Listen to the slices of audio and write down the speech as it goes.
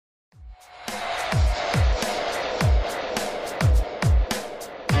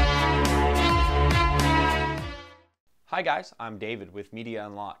Hi guys, I'm David with Media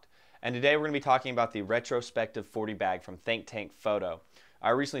Unlocked, and today we're going to be talking about the Retrospective 40 bag from Think Tank Photo.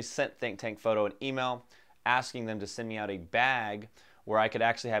 I recently sent Think Tank Photo an email asking them to send me out a bag where I could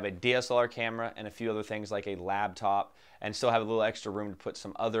actually have a DSLR camera and a few other things like a laptop and still have a little extra room to put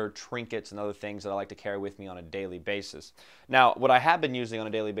some other trinkets and other things that I like to carry with me on a daily basis. Now, what I have been using on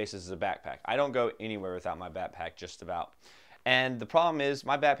a daily basis is a backpack. I don't go anywhere without my backpack, just about. And the problem is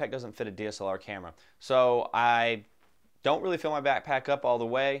my backpack doesn't fit a DSLR camera. So I don't really fill my backpack up all the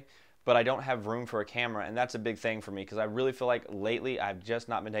way, but I don't have room for a camera, and that's a big thing for me because I really feel like lately I've just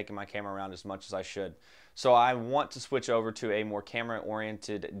not been taking my camera around as much as I should. So I want to switch over to a more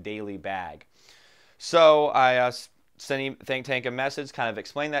camera-oriented daily bag. So I sent Think Tank a message, kind of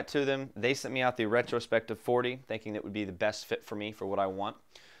explained that to them. They sent me out the Retrospective 40, thinking it would be the best fit for me for what I want.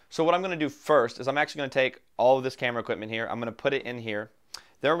 So what I'm going to do first is I'm actually going to take all of this camera equipment here. I'm going to put it in here.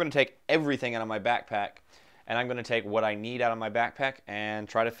 Then we're going to take everything out of my backpack, and I'm going to take what I need out of my backpack and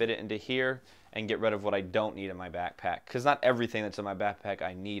try to fit it into here and get rid of what I don't need in my backpack, because not everything that's in my backpack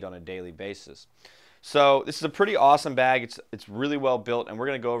I need on a daily basis. So this is a pretty awesome bag. It's really well built, and we're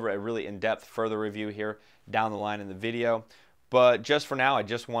going to go over a really in-depth further review here down the line in the video. But just for now, I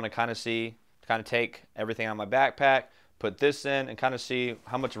just want to kind of take everything out of my backpack, put this in, and kind of see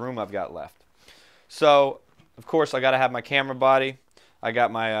how much room I've got left. So of course I got to have my camera body. I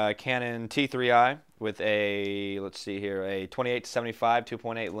got my Canon T3i with a, let's see here, a 28-75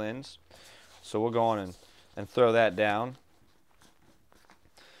 2.8 lens. So we'll go on and throw that down.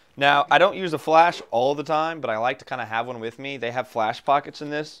 Now, I don't use a flash all the time, but I like to kind of have one with me. They have flash pockets in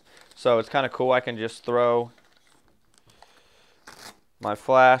this, so it's kind of cool. I can just throw my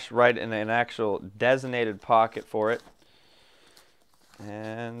flash right in an actual designated pocket for it.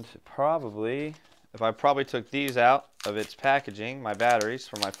 And probably, if I took these out of its packaging, my batteries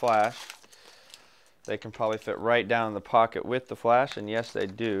for my flash, they can probably fit right down in the pocket with the flash, and yes, they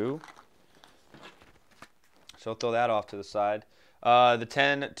do. So I'll throw that off to the side. The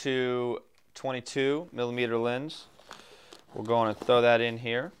 10 to 22 millimeter lens, we'll go on and throw that in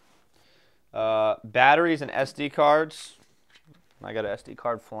here. Batteries and SD cards. I got an SD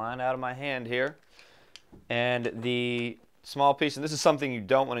card flying out of my hand here. And the small piece, and this is something you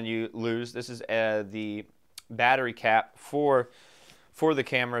don't want to lose. This is the battery cap for the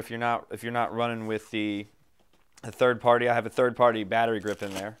camera if you're not running with a third party. I have a third party battery grip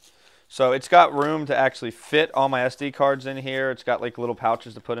in there. So it's got room to actually fit all my SD cards in here. It's got like little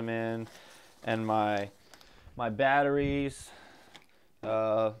pouches to put them in, and my batteries,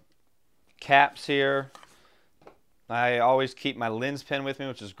 caps here. I always keep my lens pen with me,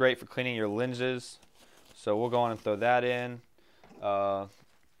 which is great for cleaning your lenses. So we'll go on and throw that in.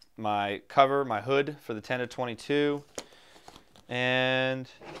 My cover, my hood for the 10 to 22. And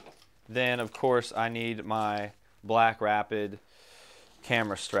then, of course, I need my Black Rapid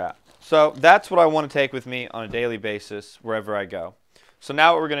camera strap. So that's what I want to take with me on a daily basis wherever I go. So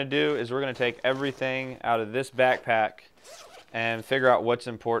now what we're going to do is we're going to take everything out of this backpack and figure out what's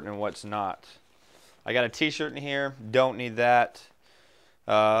important and what's not. I got a t-shirt in here, don't need that.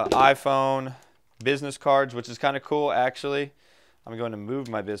 iPhone, business cards, which is kind of cool actually. I'm going to move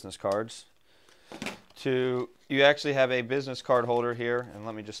my business cards to, you actually have a business card holder here, and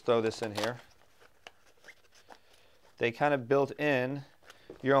let me just throw this in here. They kind of built in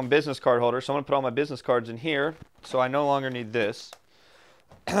your own business card holder, so I'm going to put all my business cards in here, so I no longer need this.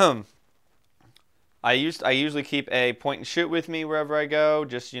 I usually keep a point and shoot with me wherever I go,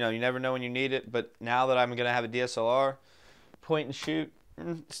 just, you know, you never know when you need it, but now that I'm going to have a DSLR, point and shoot,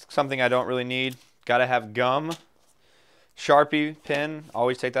 something I don't really need. Got to have gum, Sharpie pen,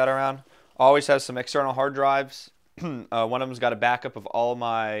 always take that around. Always have some external hard drives. One of them's got a backup of all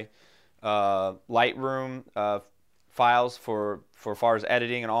my Lightroom files for far as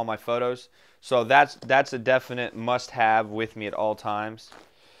editing and all my photos. So that's a definite must-have with me at all times.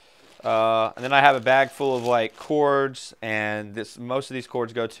 And then I have a bag full of like cords, and most of these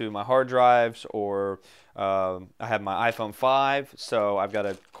cords go to my hard drives, or I have my iPhone 5, so I've got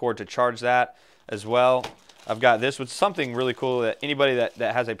a cord to charge that as well. I've got this, which is something really cool that anybody that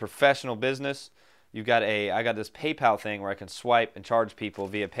has a professional business, I got this PayPal thing where I can swipe and charge people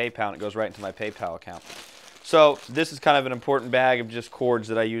via PayPal, and it goes right into my PayPal account. So this is kind of an important bag of just cords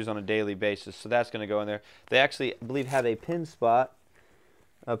that I use on a daily basis. So that's going to go in there. They actually, I believe, have a pin spot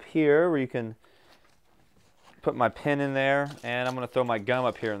up here where you can put my pin in there, and I'm going to throw my gum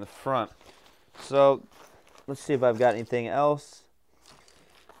up here in the front. So let's see if I've got anything else.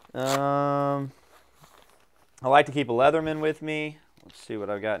 I like to keep a Leatherman with me. Let's see what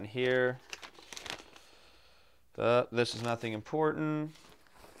I've got in here. This is nothing important.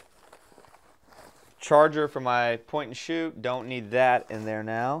 charger for my point and shoot. Don't need that in there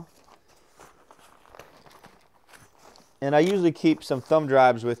now. And I usually keep some thumb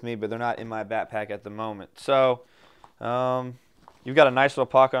drives with me, but they're not in my backpack at the moment. So you've got a nice little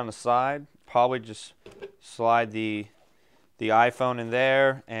pocket on the side. Probably just slide the iPhone in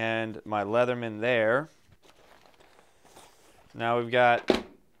there and my Leatherman there. Now we've got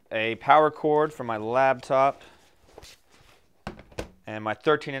a power cord for my laptop and my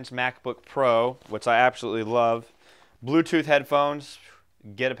 13-inch MacBook Pro, which I absolutely love. Bluetooth headphones.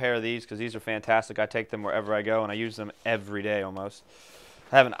 Get a pair of these because these are fantastic. I take them wherever I go and I use them every day almost.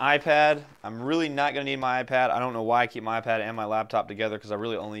 I have an iPad. I'm really not going to need my iPad. I don't know why I keep my iPad and my laptop together because I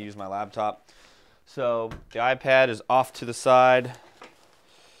really only use my laptop. So the iPad is off to the side.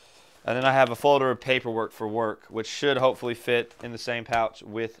 And then I have a folder of paperwork for work, which should hopefully fit in the same pouch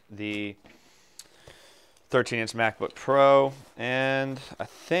with the 13-inch MacBook Pro. And I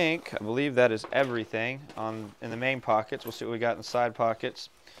believe that is everything in the main pockets. We'll see what we got in the side pockets.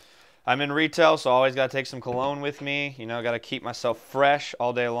 I'm in retail, so I always got to take some cologne with me. You know, got to keep myself fresh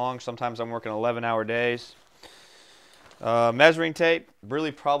all day long. Sometimes I'm working 11-hour days. Measuring tape.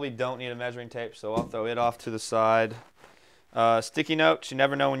 Really probably don't need a measuring tape, so I'll throw it off to the side. Sticky notes. You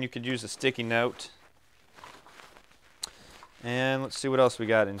never know when you could use a sticky note. And let's see what else we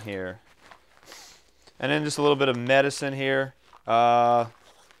got in here. And then just a little bit of medicine here. My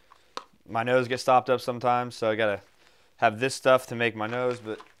nose gets stopped up sometimes, so I got to have this stuff to make my nose,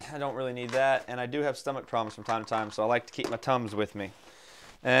 but I don't really need that. And I do have stomach problems from time to time, so I like to keep my Tums with me.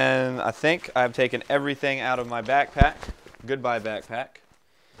 And I think I've taken everything out of my backpack. Goodbye, backpack.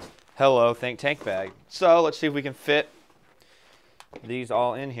 Hello, Think Tank bag. So let's see if we can fit these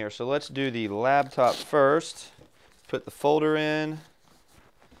all in here. So let's do the laptop first. Put the folder in.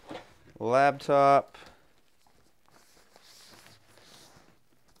 Laptop.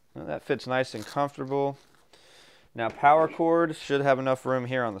 Well, that fits nice and comfortable. Now power cord, should have enough room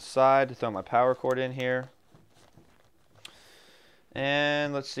here on the side to throw my power cord in here.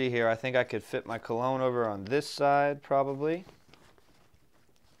 And let's see here, I think I could fit my cologne over on this side probably.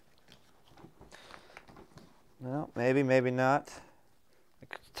 Well, maybe, maybe not.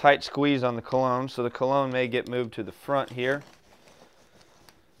 Tight squeeze on the cologne, so the cologne may get moved to the front here.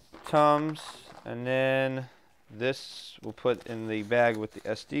 Tums, and then this we'll put in the bag with the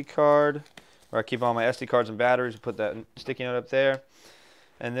SD card, where I keep all my SD cards and batteries. We'll put that sticky note up there,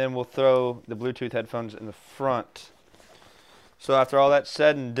 and then we'll throw the Bluetooth headphones in the front. So after all that's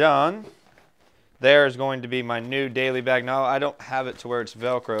said and done, there is going to be my new daily bag. Now I don't have it to where it's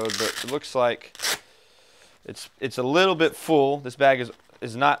Velcroed, but it looks like it's a little bit full. This bag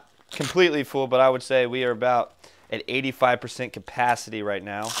is not completely full, but I would say we are about at 85% capacity right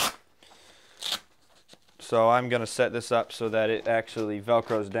now. So I'm going to set this up so that it actually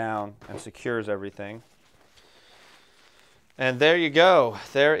Velcros down and secures everything. And there you go.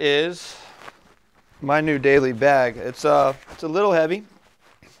 There is my new daily bag. It's a little heavy,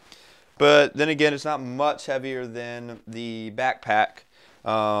 but then again, it's not much heavier than the backpack.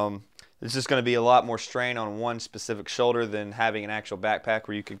 It's just going to be a lot more strain on one specific shoulder than having an actual backpack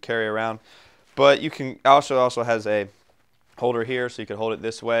where you could carry around. But you can also has a holder here, so you could hold it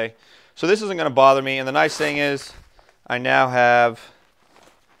this way. So this isn't going to bother me. And the nice thing is, I now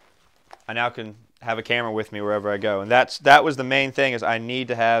can have a camera with me wherever I go. And that was the main thing, is I need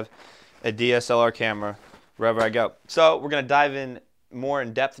to have a DSLR camera wherever I go. So we're going to dive in more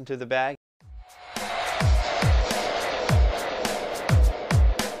in depth into the bag.